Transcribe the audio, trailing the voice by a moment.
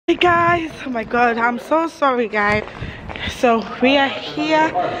Hey guys, oh my god, I'm so sorry guys. So we are here.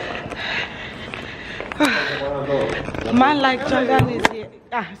 Man like Jordan is here.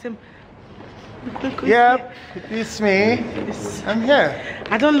 Yep, it's me. I'm here.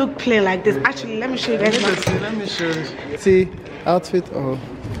 I don't look plain like this. Actually, let me show you guys. Let me show you. See, outfit of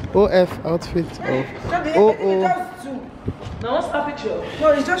OF outfit of OO. No, what's that picture?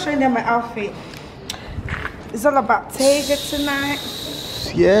 No, it's just showing them my outfit. It's all about Taylor tonight.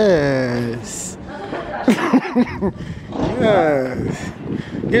 Yes. Yes.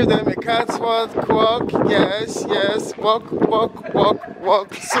 Give them a catwalk walk. Yes, yes. Walk, walk, walk,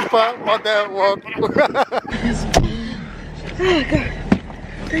 walk. Super model walk. Oh God.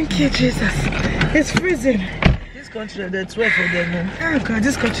 Thank you, Jesus. It's freezing. This country, they sweat for them. Oh God,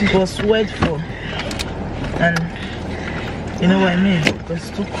 this country was sweat for. And you know what I mean? It's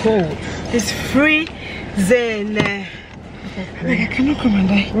too cold. It's freezing. Okay, can you come and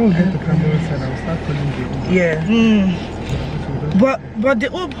die? We'll get the camera and I'll start calling you. Yeah. But with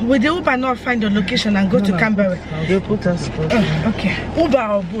the Uber not find the location and go to Canberra? They'll put us. Oh, okay. Uber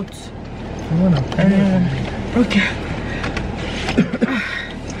or boat? Okay.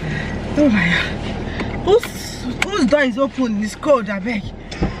 Oh my God. Whose door is open? It's cold, I beg.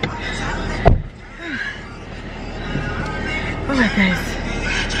 Alright guys.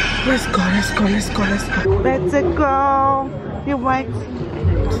 Let's go. Let's go. You might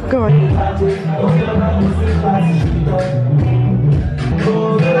go.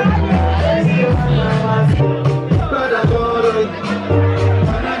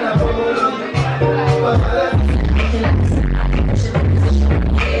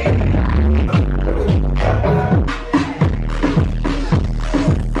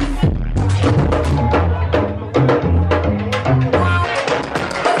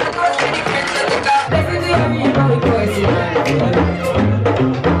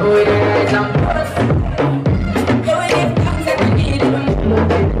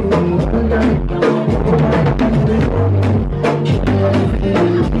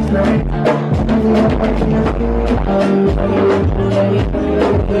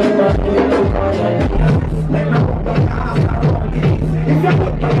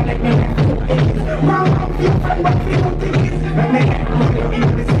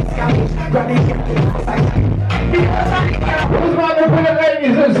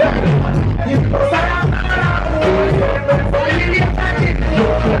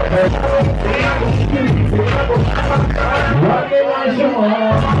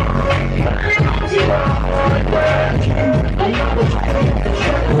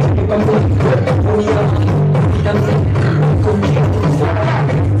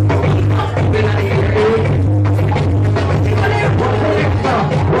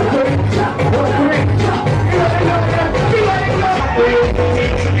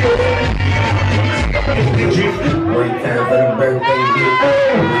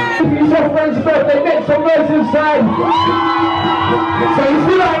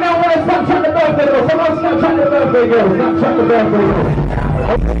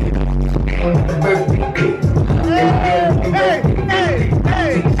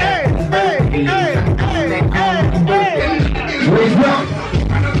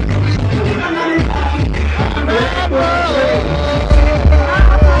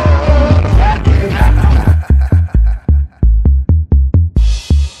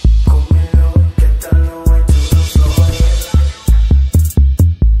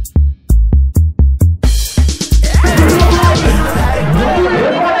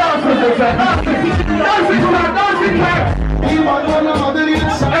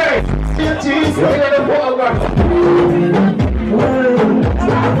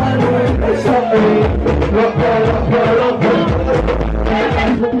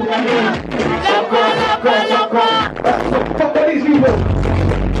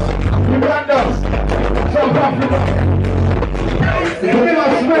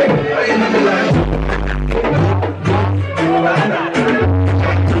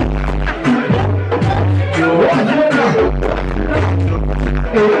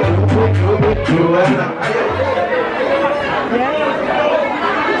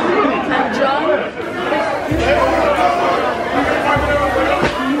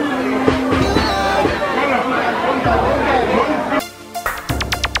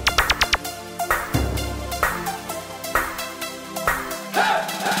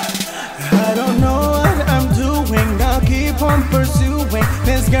 I don't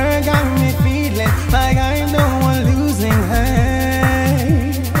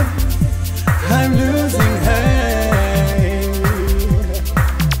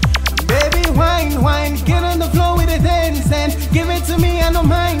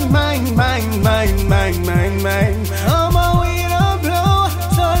mine, mine, mine, mine, mine. I'm a way to blow,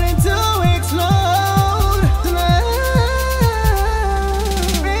 starting to explode tonight.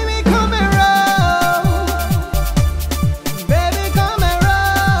 Baby, come around. Baby, come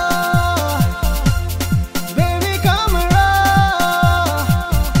around. Baby, come around.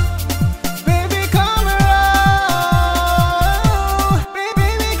 Baby, come around.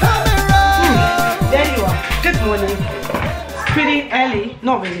 Baby, come around. There you are. Good morning. Pretty early,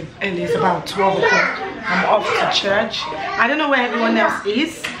 not really early, it's about 12 o'clock. I'm off to church. I don't know where everyone else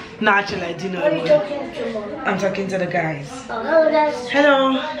is. No, actually I do know everyone. I'm talking to the guys.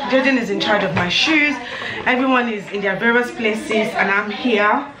 Hello, Jordan is in charge of my shoes. Everyone is in their various places and I'm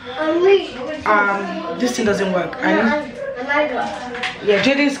here. This thing doesn't work. Yeah,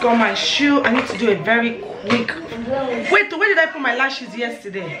 Jaden's got my shoe. I need to do a very quick. Wait, where did I put my lashes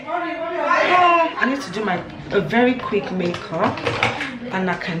yesterday? Oh, I need to do a very quick makeup and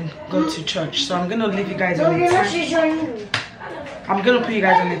I can go to church. So I'm gonna leave you guys on the time. I'm gonna put you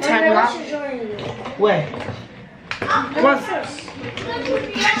guys on the time lapse. Where? What's? I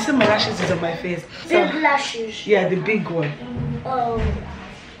said my lashes is on my face. So, big lashes. Yeah, the big one. Oh.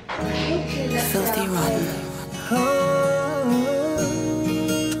 Filthy rotten.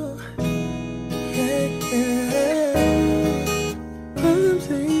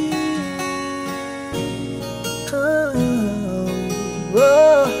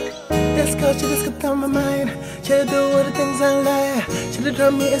 She just got on my mind. She do all the things I like. She done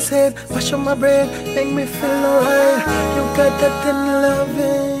drum me his head, wash on my brain, make me feel alright. You got that in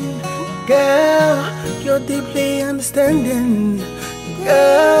loving, girl. You're deeply understanding,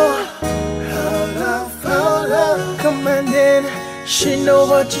 girl. How love commanding. She know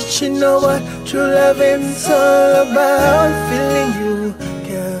what true loving's all about. Feeling you,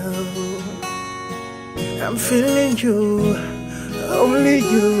 girl. I'm feeling you. Only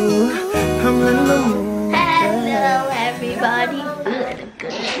you, I'm in the mood. Hello, everybody.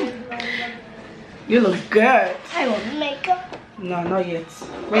 You look good. I want makeup. No, not yet.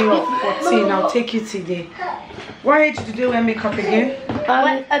 When you're 14, I'll take you today. What age did you wear makeup again?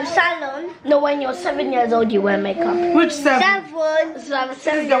 Salon. No, when you're 7 years old, you wear makeup. Which 7? 7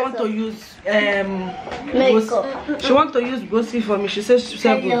 This girl want to use makeup. She wants to use Bossy for me. She says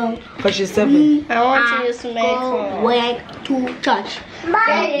 7 because she's 7. I want to use makeup. Where to touch?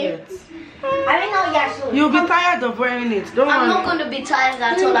 Bye. You'll be tired of wearing it. Don't worry. I'm not going to be tired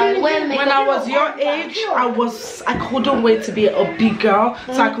at all. I wear makeup. When I was your age, I couldn't wait to be a big girl,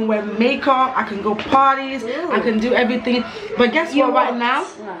 so I can wear makeup, I can go parties, I can do everything. But guess what? Right now,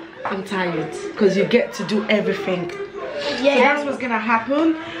 I'm tired because you get to do everything. Yeah. So that's what's gonna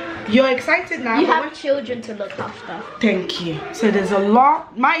happen. You're excited now. You have children to look after. Thank you. So there's a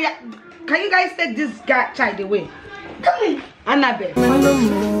lot. Maya, can you guys take this guy child away? Come in. Annabelle.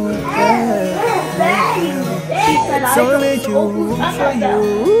 It's only you for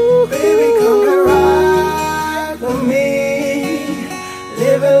you. Baby, come and ride with me.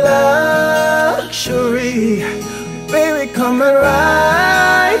 Live in luxury. Baby, come and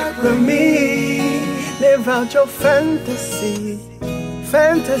ride with me. Live out your fantasy.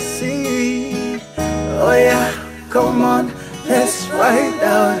 Oh yeah, come on, let's ride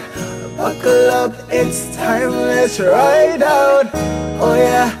out. Buckle up, it's time, let's ride out. Oh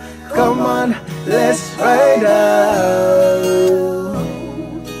yeah, come on, let's ride out.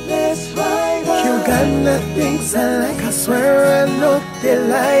 Let's ride out. You got nothing I like, I swear I know they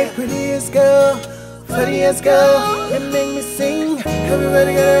like. Prettiest girl, funniest girl, you make me sing.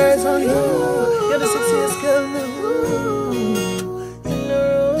 Everybody got their eyes on you. You're the sexiest girl in the room.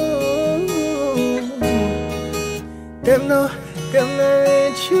 Them no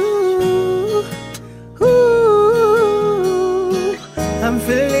reach you. Ooh, I'm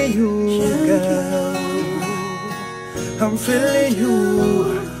feeling you, girl. I'm feeling you,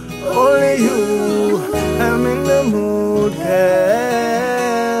 only you. I'm in the mood,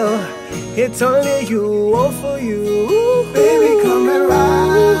 girl. It's only you, all for you. Baby, come and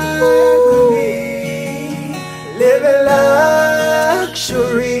ride with me. Live in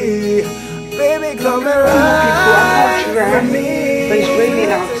luxury. Baby, come and ride with me. But it's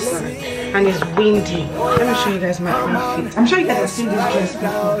raining outside and it's windy. Let me show you guys my outfit. I'm sure you guys have seen this dress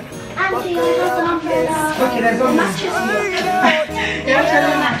before. Auntie, I have an umbrella. Okay, there's no mattress. You have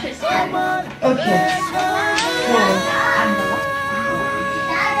a mattress. Okay.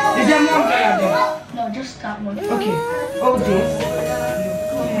 Is there more umbrella there? No, just that one. Okay. All this.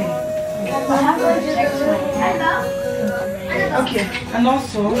 Okay. And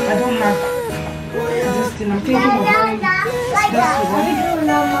also, I don't have this thing. I'm thinking of wearing this one.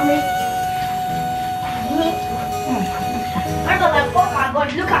 was like, oh my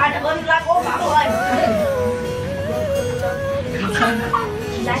god, look at her. I was like, oh my god.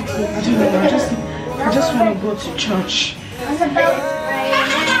 She likes it. I just want to go to church.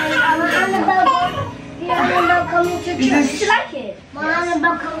 Annabelle coming to church. Did you like it?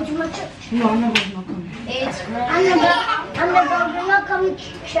 Annabelle coming to my church. No, Annabelle's not coming. It's Annabelle, you're not coming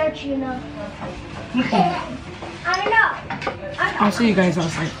to church, you know. I know. I'll see you guys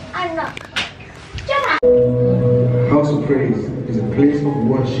outside. I know. House of Praise is a place of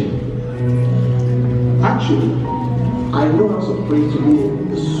worship. Actually, I know House of Praise to be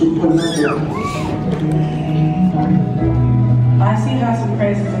a supernatural house. I see House of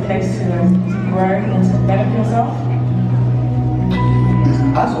Praise as a place to grow and to develop yourself.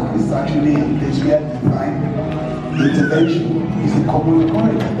 House of Praise is actually a place where divine intervention is a common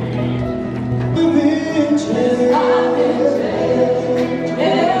requirement.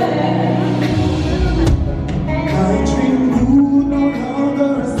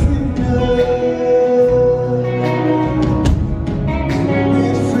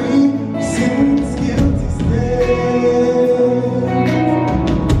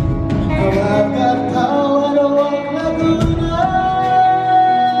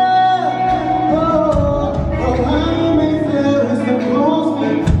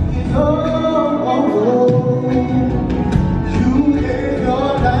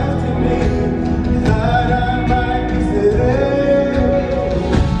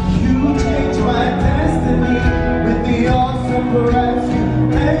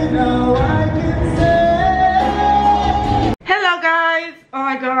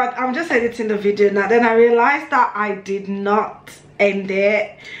 I'm just editing the video now, then I realized that I did not end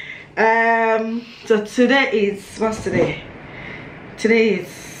it. So today is, what's today? Today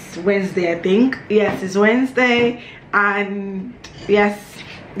is Wednesday, I think. Yes, it's Wednesday, and yes,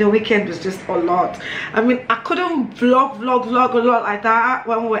 the weekend was just a lot. I mean, I couldn't vlog a lot like that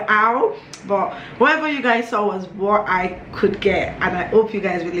when we were out, but whatever you guys saw was what I could get, and I hope you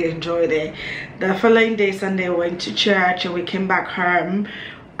guys really enjoyed it. The following day, Sunday, we went to church and we came back home,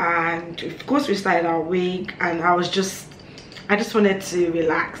 and of course we started our week, and I just wanted to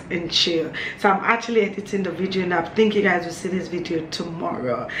relax and chill. So I'm actually editing the video, and I think you guys will see this video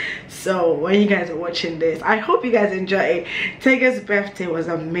tomorrow. So when you guys are watching this, I hope you guys enjoy it. Tega's birthday was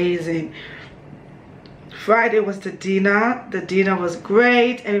amazing. Friday was the dinner. The dinner was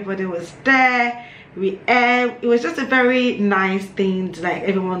great. Everybody was there. It was just a very nice thing to, like,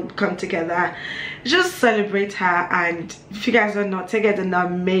 everyone come together, just celebrate her. And if you guys don't know, Tega is an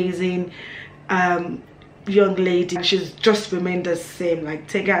amazing young lady. She's just remained the same. Like,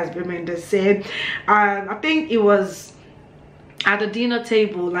 Tega has remained the same. I think it was at the dinner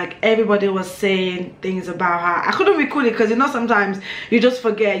table, like, everybody was saying things about her. I couldn't record it because, you know, sometimes you just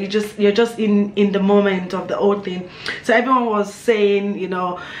forget, you're just in the moment of the whole thing. So everyone was saying, you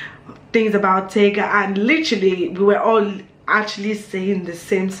know, things about Tega, and literally we were all actually saying the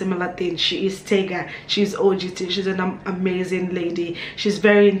same similar thing. She is Tega, she's OGT, she's an amazing lady, she's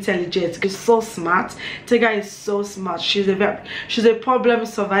very intelligent, she's so smart. Tega is so smart. She's a problem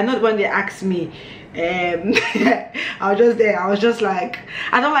solver. I know when they ask me, I was just like,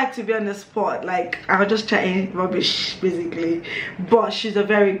 I don't like to be on the spot, like I was just chatting rubbish basically, but she's a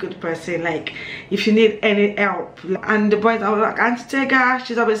very good person. Like, if you need any help, and the boys, I was like, Auntie Tega,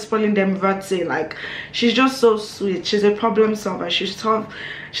 she's always spoiling them rotting. Like, she's just so sweet. She's a problem solver. She's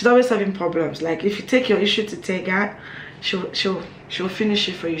always solving problems. Like, if you take your issue to Tega, she'll finish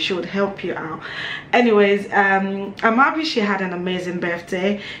it for you. She would help you out. Anyways, I'm happy she had an amazing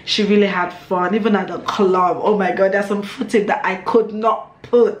birthday. She really had fun, even at the club. Oh my god, there's some footage that I could not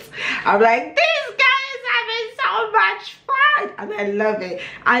put. I'm like, these guys having so much fun, and I love it.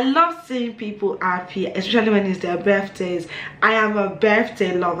 I love seeing people happy, especially when it's their birthdays. I am a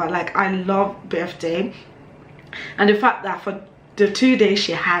birthday lover. Like, I love birthday, and the fact that for the 2 days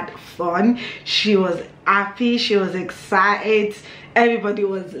she had fun, she was happy, she was excited, everybody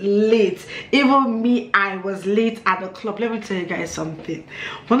was lit. Even me, I was lit at the club. Let me tell you guys something.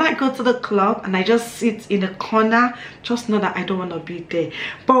 When I go to the club and I just sit in a corner, just know that I don't want to be there.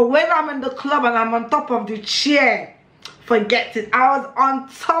 But when I'm in the club and I'm on top of the chair, forget it. I was on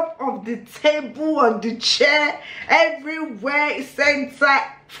top of the table, on the chair, everywhere, center.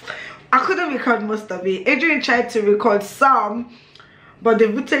 I couldn't record most of it. Adrian tried to record some, but the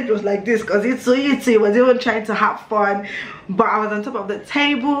footage was like this because it's so easy. Was even trying to have fun, but I was on top of the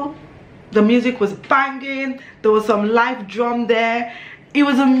table. The music was banging. There was some live drum there. It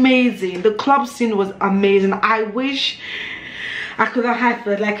was amazing. The club scene was amazing. I wish I could not have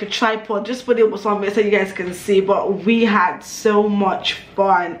like a tripod, just put it somewhere so you guys can see. But we had so much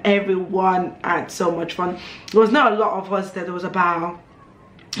fun. Everyone had so much fun. There was not a lot of us there. There was about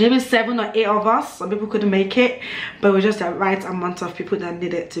maybe 7 or 8 of us. Some people couldn't make it, but it was just the right amount of people that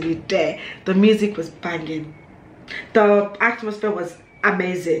needed to be there. The music was banging, the atmosphere was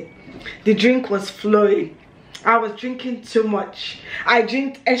amazing, the drink was flowing. I was drinking too much. I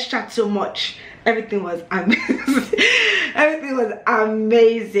drank extra too much. Everything was amazing. Everything was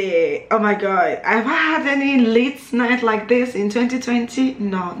amazing. Oh my god, have I had any late night like this in 2020?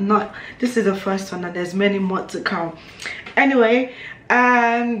 No, not. This is the first one, and there's many more to come. Anyway,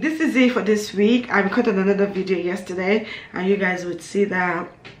 this is it for this week. I recorded another video yesterday, and you guys would see that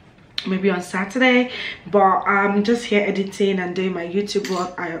maybe on Saturday, but I'm just here editing and doing my YouTube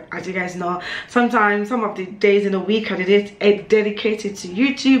work. As you guys know, sometimes some of the days in a week are dedicated to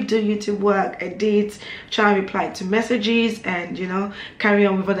YouTube, do YouTube work, edit, try and reply to messages, and you know, carry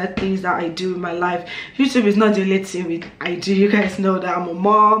on with other things that I do in my life. YouTube is not the only thing I do. You guys know that I'm a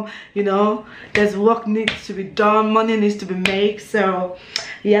mom, you know, there's work needs to be done, money needs to be made. So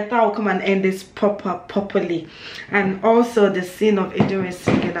yeah, I thought I'll come and end this properly. And also the scene of Adrian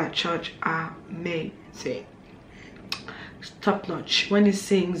singing at church, amazing, top notch. When he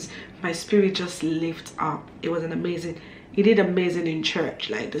sings, my spirit just lifts up. It was an amazing. He did amazing in church.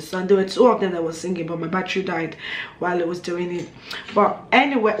 Like the Sunday, there were 2 of them that was singing, but my battery died while it was doing it. But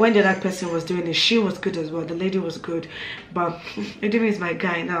anyway, when the other person was doing it, she was good as well. The lady was good, but Adrian is my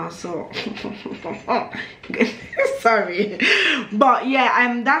guy now, so sorry. But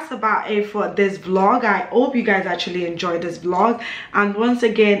yeah, that's about it for this vlog. I hope you guys actually enjoyed this vlog. And once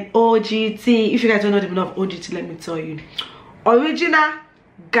again, OGT, if you guys don't know the meaning of OGT, let me tell you, original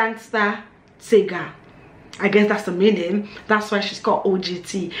gangster Tega. I guess that's the meaning. That's why she's called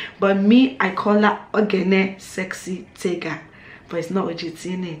OGT. But me, I call her Ogene Sexy Tega. But it's not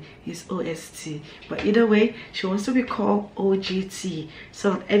OGT, it's OST. But either way, she wants to be called OGT.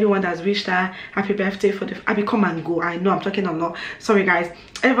 So everyone that's wished her happy birthday for the Abby, come and go. I know I'm talking a lot. Sorry guys.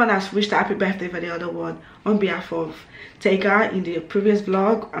 Everyone that's wished her happy birthday for the other one, on behalf of Tega in the previous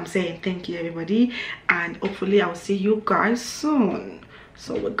vlog, I'm saying thank you everybody. And hopefully I'll see you guys soon.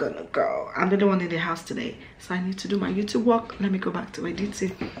 So we're gonna go. I'm the only one in the house today, so I need to do my YouTube work. Let me go back to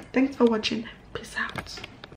editing. Thanks for watching. Peace out.